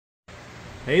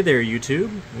Hey there, YouTube.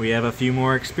 We have a few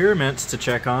more experiments to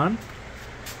check on.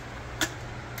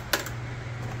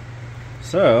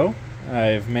 So,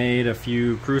 I've made a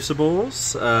few crucibles,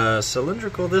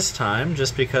 cylindrical this time,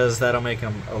 just because that'll make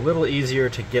them a little easier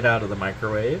to get out of the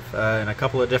microwave, in a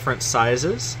couple of different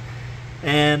sizes.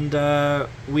 And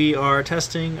we are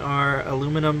testing our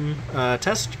aluminum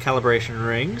test calibration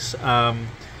rings,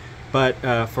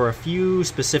 but for a few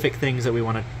specific things that we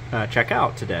want to check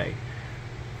out today.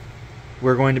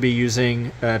 We're going to be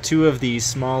using two of these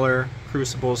smaller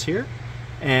crucibles here,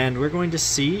 and we're going to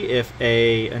see if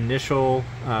a initial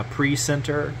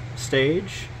pre-sinter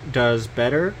stage does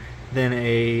better than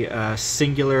a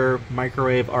singular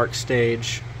microwave arc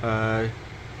stage, by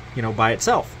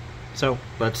itself. So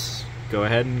let's go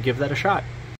ahead and give that a shot.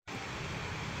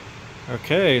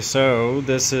 Okay, so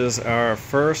this is our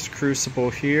first crucible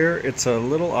here. It's a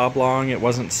little oblong. It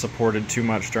wasn't supported too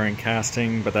much during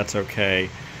casting, but that's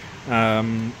okay.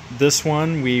 This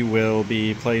one we will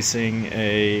be placing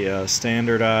a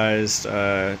standardized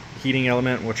heating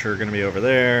element, which are going to be over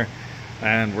there,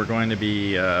 and we're going to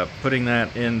be putting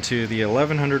that into the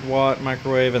 1100 watt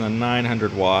microwave and the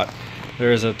 900 watt.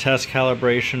 There's a test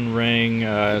calibration ring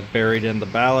buried in the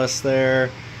ballast there,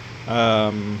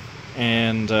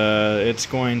 and it's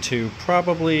going to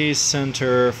probably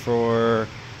sinter for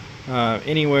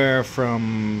anywhere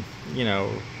from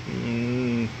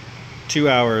 2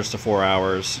 hours to 4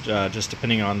 hours, just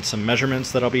depending on some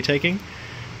measurements that I'll be taking.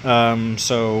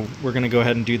 So we're going to go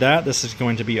ahead and do that. This is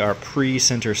going to be our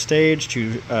pre-sinter stage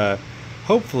to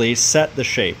hopefully set the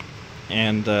shape.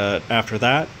 And after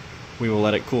that, we will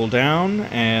let it cool down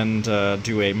and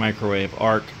do a microwave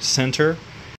arc sinter.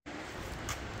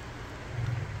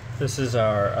 This is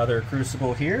our other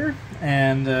crucible here,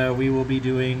 and we will be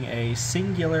doing a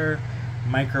singular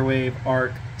microwave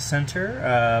arc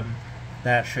sinter.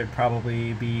 That should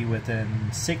probably be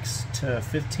within 6 to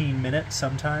 15 minutes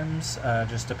sometimes,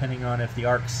 just depending on if the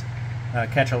arcs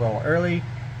catch a little early.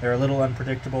 They're a little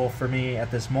unpredictable for me at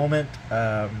this moment,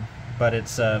 but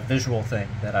it's a visual thing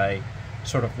that I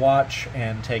sort of watch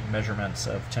and take measurements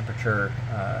of temperature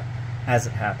as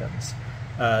it happens.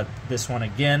 This one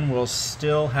again will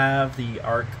still have the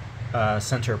arc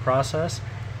sinter process.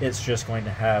 It's just going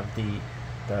to have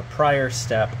the prior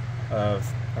step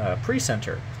of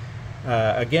pre-sinter.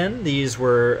 Again, these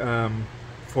were,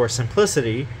 for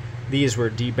simplicity, these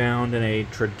were debound in a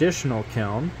traditional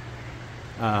kiln,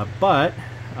 but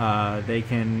they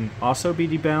can also be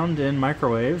debound in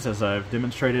microwaves, as I've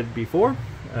demonstrated before.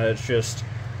 It's just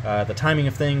the timing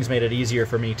of things made it easier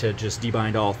for me to just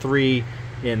debind all three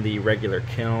in the regular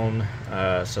kiln,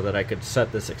 so that I could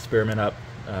set this experiment up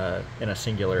in a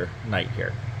singular night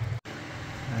here.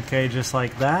 Okay, just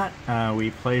like that, we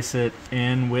place it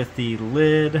in with the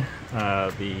lid.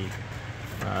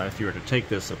 If you were to take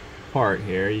this apart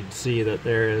here, you'd see that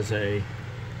there is a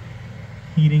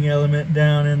heating element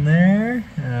down in there.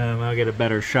 I'll get a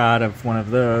better shot of one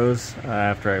of those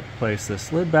after I place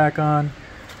this lid back on.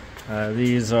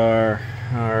 These are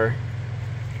our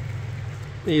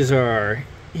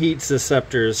heat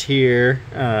susceptors here.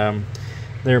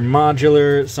 They're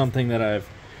modular. It's something that I've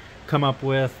come up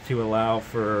with to allow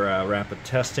for rapid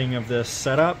testing of this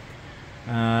setup,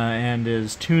 and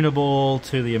is tunable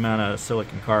to the amount of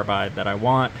silicon carbide that I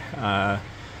want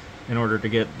in order to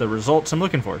get the results I'm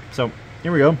looking for. So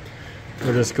here we go.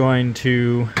 We're just going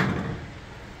to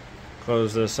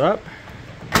close this up,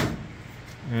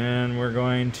 and we're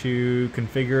going to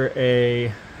configure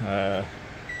a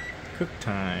cook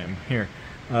time here.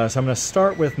 So I'm going to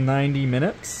start with 90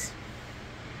 minutes.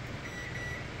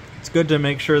 It's good to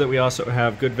make sure that we also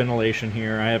have good ventilation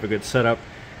here. I have a good setup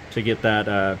to get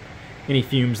that any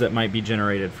fumes that might be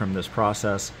generated from this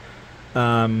process.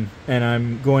 And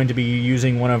I'm going to be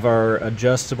using one of our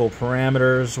adjustable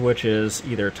parameters, which is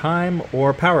either time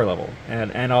or power level,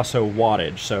 and also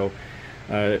wattage. So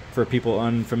for people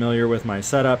unfamiliar with my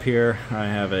setup here, I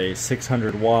have a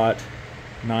 600 watt,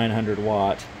 900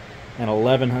 watt, and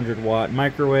 1100 watt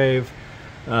microwave.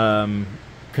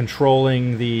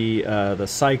 Controlling the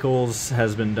cycles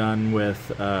has been done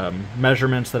with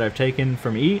measurements that I've taken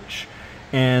from each,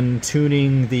 and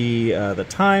tuning the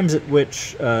times at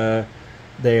which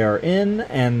they are in,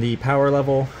 and the power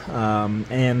level,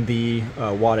 and the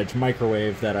wattage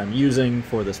microwave that I'm using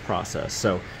for this process.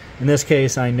 So in this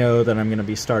case, I know that I'm going to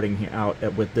be starting out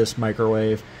with this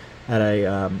microwave at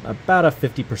about a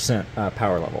 50%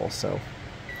 power level. So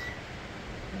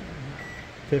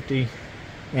 50.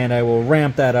 And I will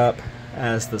ramp that up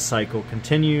as the cycle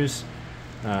continues,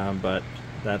 but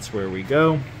that's where we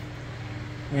go.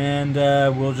 And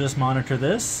we'll just monitor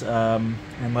this and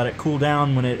let it cool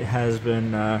down when it has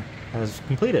been has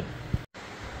completed.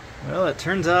 Well, it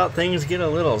turns out things get a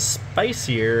little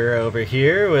spicier over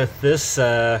here with this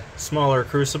smaller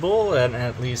crucible, and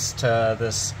at least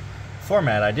this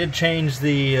format. I did change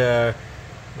the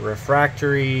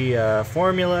refractory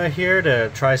formula here to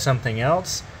try something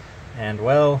else, and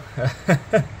well,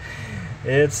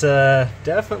 it's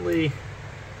definitely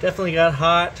got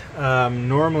hot.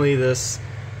 Normally this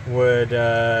would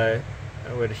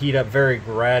heat up very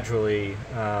gradually,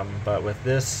 but with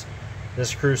this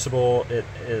crucible, it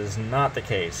is not the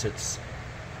case. It's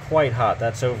quite hot.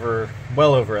 That's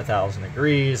well over 1,000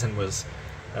 degrees, and was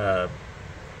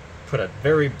put a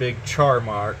very big char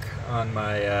mark on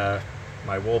my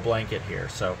my wool blanket here.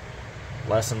 So,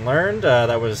 lesson learned.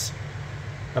 That was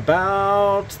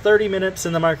about 30 minutes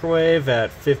in the microwave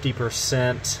at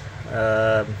 50%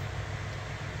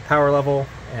 power level,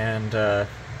 and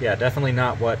yeah, definitely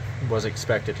not what was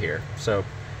expected here. So,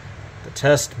 the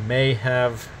test may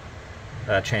have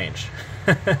changed.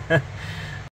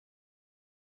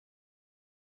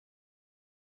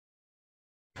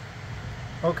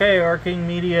 Okay, arcing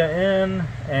media in,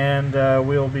 and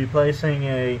we'll be placing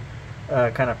a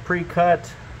kind of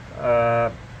pre-cut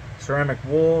ceramic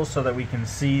wool so that we can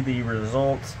see the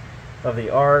results of the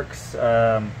arcs.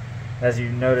 As you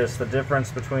notice, the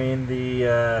difference between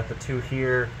the two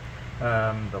here,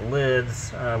 the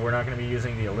lids, we're not going to be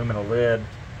using the aluminum lid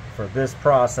for this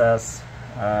process.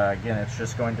 Again, it's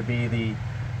just going to be the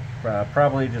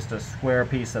probably just a square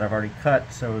piece that I've already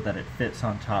cut so that it fits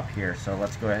on top here. So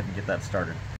let's go ahead and get that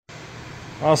started.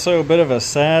 Also, a bit of a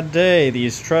sad day.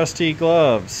 These trusty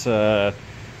gloves.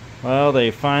 Well, they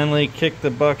finally kicked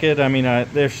the bucket. I mean,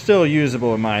 they're still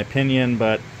usable in my opinion,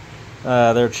 but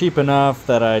they're cheap enough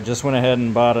that I just went ahead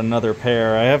and bought another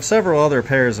pair. I have several other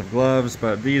pairs of gloves,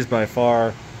 but these by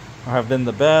far have been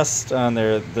the best, and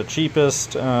they're the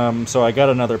cheapest, so I got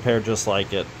another pair just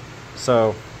like it.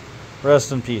 So,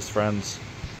 rest in peace, friends.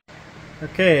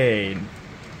 Okay,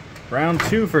 round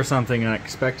 2 for something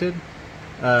unexpected.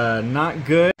 Not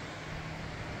good.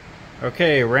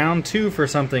 Okay, round 2 for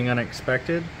something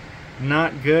unexpected.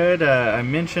 Not good. I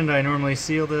mentioned I normally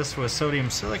seal this with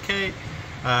sodium silicate.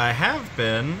 I have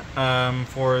been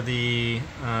for the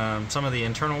some of the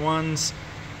internal ones,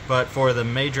 but for the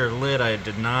major lid I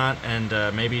did not,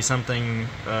 and maybe something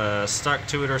stuck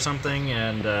to it or something,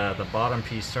 and the bottom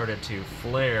piece started to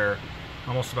flare,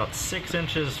 almost about 6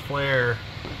 inches flare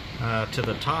to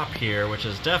the top here, which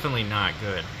is definitely not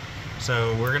good.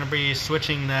 So we're going to be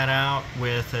switching that out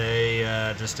with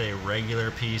a just a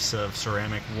regular piece of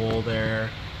ceramic wool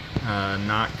there,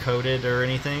 not coated or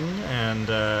anything, and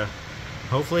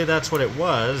hopefully that's what it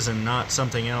was and not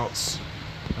something else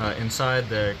inside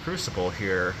the crucible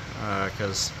here,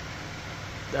 because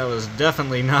that was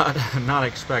definitely not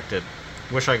expected.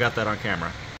 Wish I got that on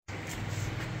camera.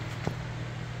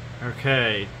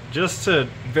 Okay, just to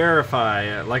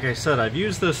verify, like I said, I've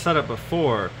used this setup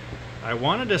before. I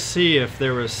wanted to see if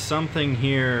there was something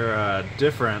here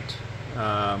different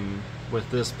with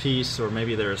this piece, or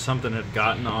maybe there was something that had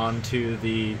gotten onto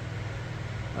the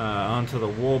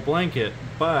wool blanket.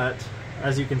 But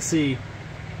as you can see,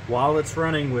 while it's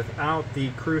running without the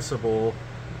crucible,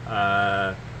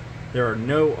 there are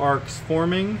no arcs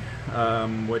forming,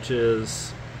 which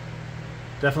is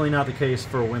definitely not the case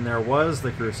for when there was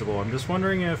the crucible. I'm just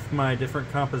wondering if my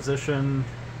different composition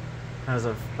has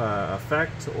an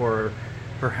effect, or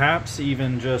perhaps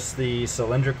even just the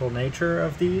cylindrical nature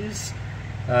of these.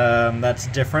 That's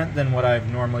different than what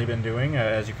I've normally been doing.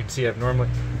 As you can see, I've normally...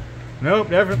 Nope,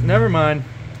 never mind.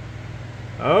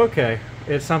 Okay,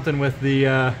 it's something with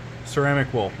the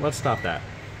ceramic wool. Let's stop that.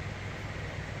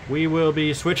 We will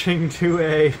be switching to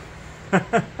a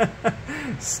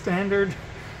standard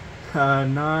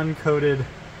non-coated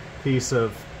piece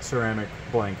of ceramic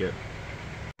blanket.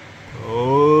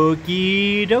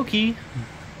 Okie dokie.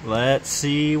 Let's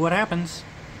see what happens.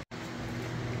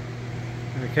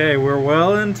 Okay, we're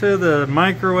well into the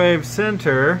microwave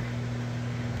center,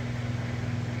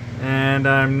 and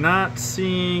I'm not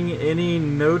seeing any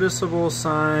noticeable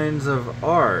signs of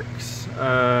arcs.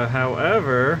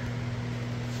 However,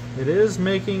 it is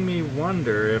making me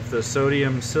wonder if the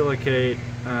sodium silicate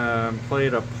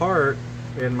played a part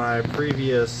in my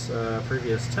previous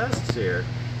tests here.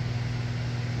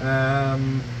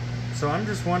 So I'm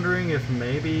just wondering if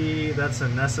maybe that's a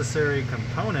necessary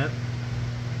component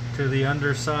to the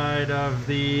underside of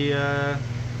the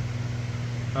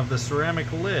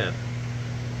ceramic lid,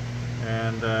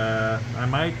 and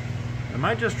I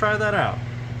might just try that out.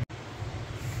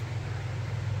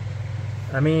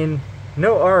 I mean,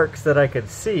 no arcs that I could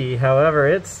see. However,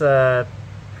 it's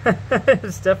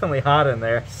it's definitely hot in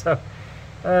there. So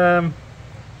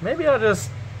maybe I'll just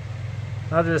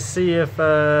see if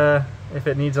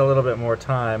it needs a little bit more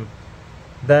time.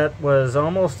 That was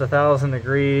almost 1,000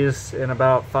 degrees in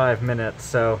about 5 minutes,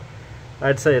 so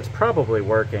I'd say it's probably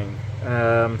working.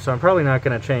 So I'm probably not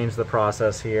going to change the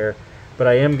process here, but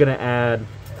I am going to add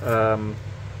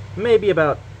maybe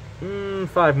about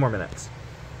 5 more minutes.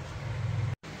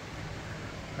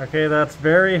 Okay, that's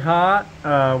very hot.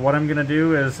 What I'm going to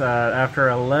do is after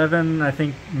 11, I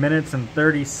think, minutes and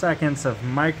 30 seconds of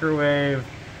microwave,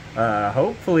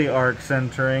 hopefully arc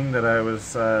centering that I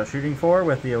was shooting for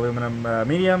with the aluminum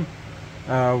medium,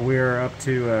 we're up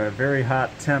to a very hot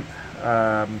temp.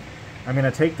 I'm going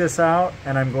to take this out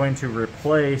and I'm going to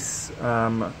replace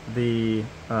the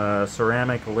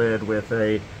ceramic lid with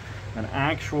an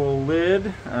actual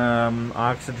lid.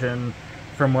 Oxygen,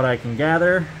 from what I can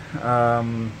gather,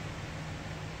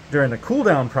 during the cool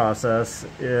down process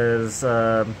is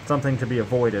something to be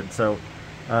avoided. So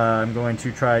I'm going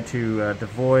to try to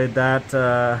avoid that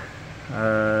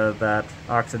that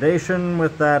oxidation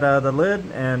with the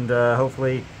lid, and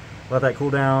hopefully let that cool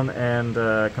down and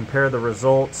compare the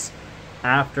results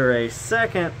after a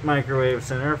second microwave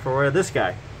sinter for this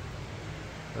guy.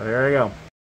 So here we go.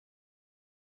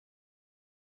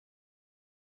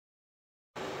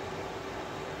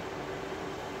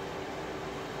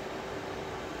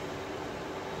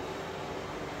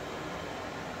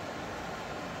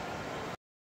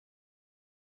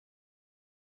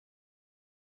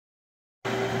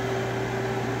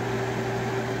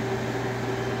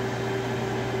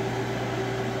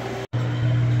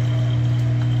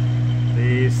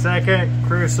 The second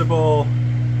crucible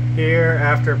here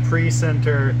after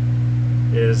pre-sinter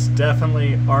is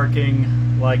definitely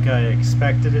arcing like I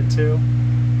expected it to.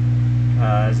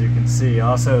 As you can see,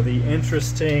 also the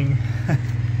interesting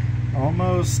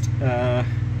almost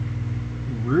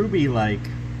ruby-like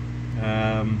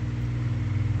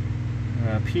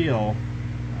peel.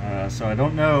 So I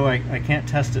don't know, I can't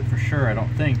test it for sure, I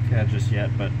don't think just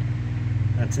yet, but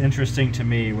that's interesting to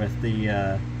me with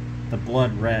the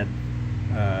blood red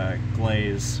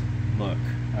glaze look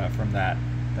from that.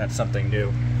 That's something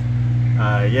new.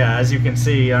 Yeah, as you can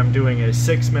see, I'm doing a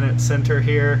 6-minute sinter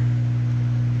here.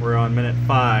 We're on minute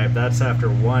 5. That's after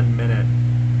 1 minute.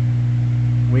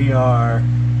 We are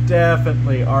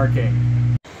definitely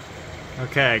arcing.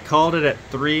 Okay, called it at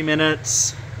 3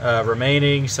 minutes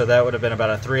remaining, so that would have been about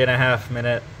a 3.5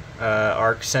 minute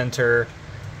arc sinter.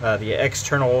 The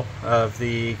external of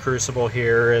the crucible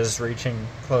here is reaching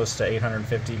close to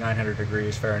 850, 900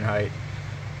 degrees Fahrenheit,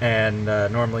 and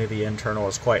normally the internal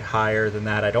is quite higher than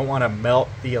that. I don't want to melt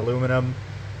the aluminum,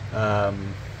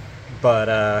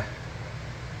 but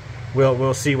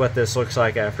we'll see what this looks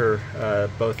like after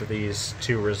both of these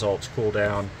two results cool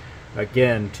down.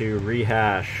 Again, to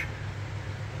rehash: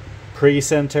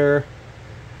 pre-sinter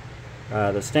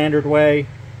the standard way,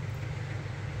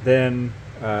 then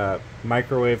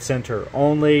microwave sinter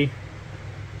only.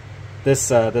 This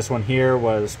one here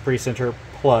was pre-sinter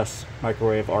plus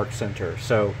microwave arc sinter.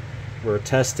 So we're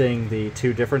testing the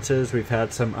two differences. We've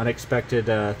had some unexpected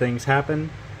things happen,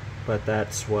 but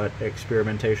that's what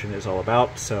experimentation is all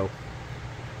about. So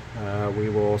we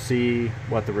will see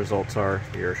what the results are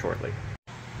here shortly.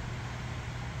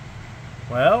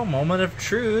 Well, moment of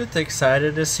truth.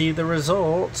 Excited to see the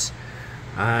results.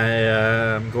 I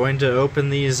am going to open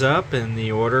these up in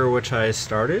the order which I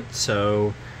started.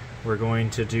 So we're going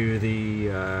to do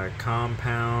the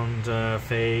compound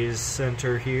phase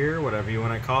sinter here, whatever you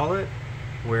want to call it,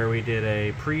 where we did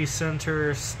a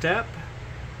pre-sinter step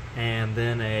and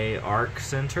then a arc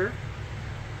sinter.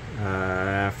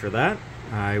 After that,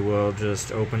 I will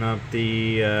just open up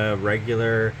the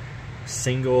regular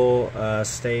single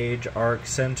stage arc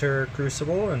sinter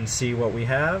crucible and see what we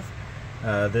have.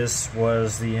 This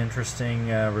was the interesting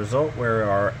result where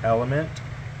our element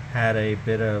had a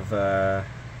bit of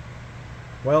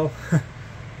well,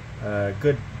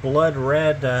 good blood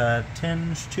red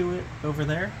tinge to it over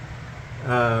there.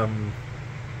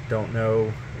 Don't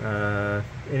know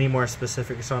any more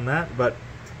specifics on that, but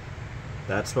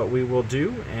that's what we will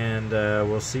do, and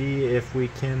we'll see if we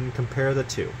can compare the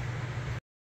two.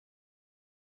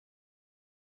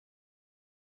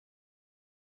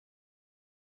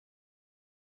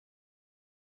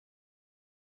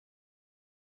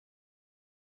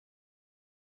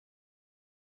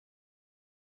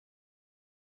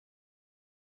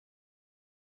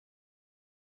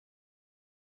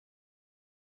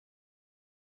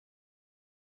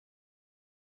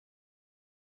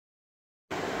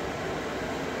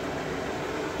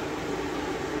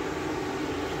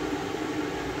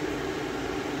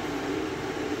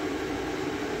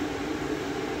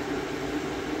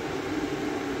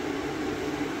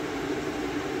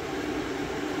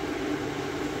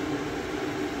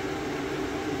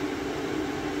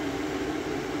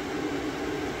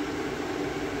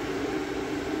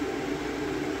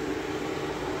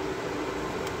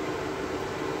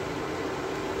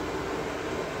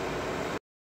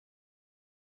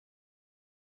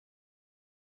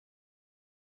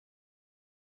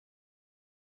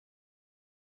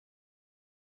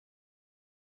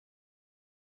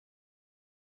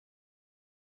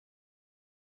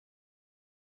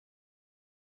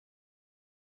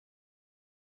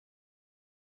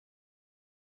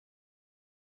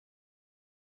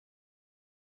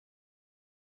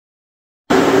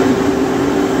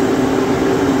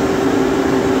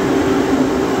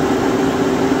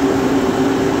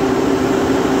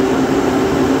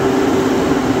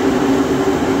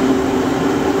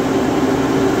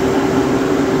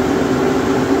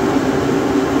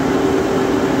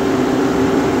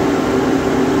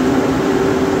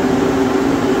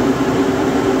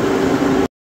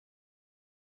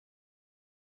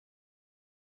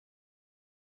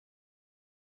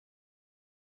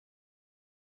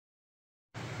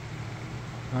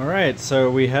 Alright, so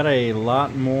we had a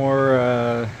lot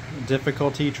more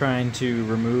difficulty trying to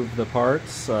remove the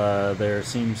parts. There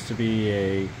seems to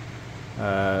be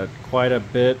quite a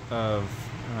bit of,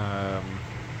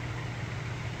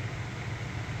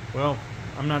 well,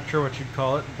 I'm not sure what you'd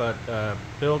call it, but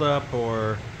buildup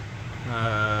or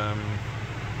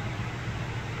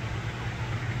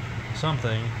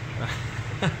something.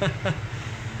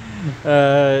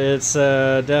 It's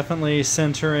definitely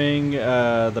sintering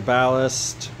the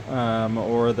ballast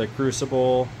or the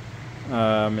crucible.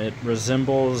 It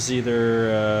resembles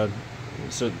either,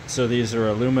 so these are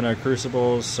alumina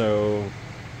crucibles, so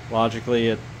logically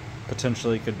it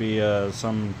potentially could be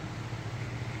some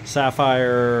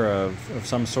sapphire of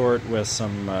some sort with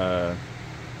some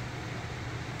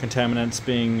contaminants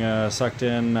being sucked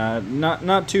in.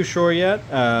 Not too sure yet.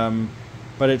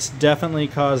 But it's definitely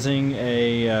causing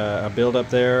a buildup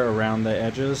there around the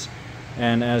edges,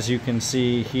 and as you can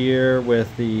see here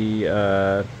with the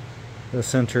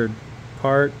sintered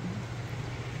part,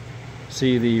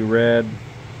 see the red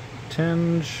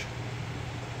tinge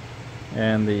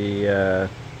and the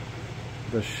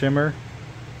shimmer.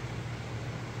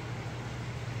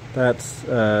 That's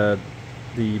the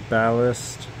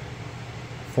ballast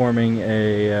forming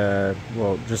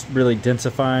well, just really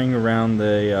densifying around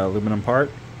the aluminum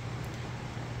part.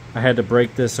 I had to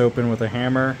break this open with a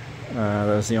hammer. That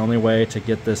was the only way to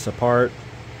get this apart.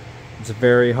 It's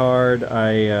very hard.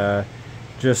 I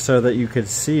just so that you could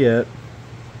see it,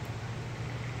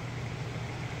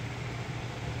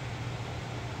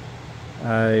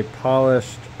 I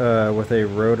polished with a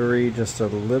rotary just a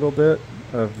little bit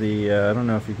of the, I don't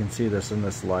know if you can see this in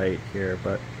this light here,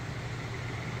 but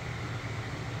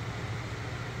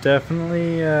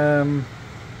definitely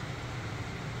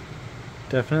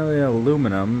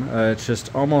aluminum. It's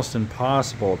just almost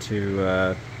impossible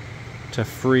to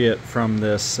free it from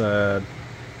this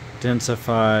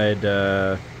densified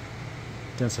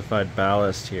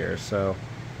ballast here. So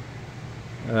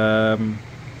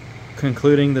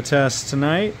concluding the test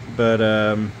tonight, but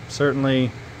certainly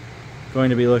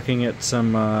going to be looking at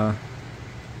some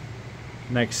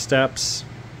next steps.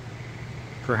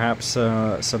 Perhaps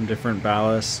some different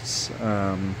ballasts.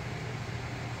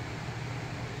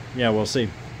 Yeah, we'll see.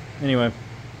 Anyway,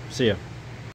 see ya.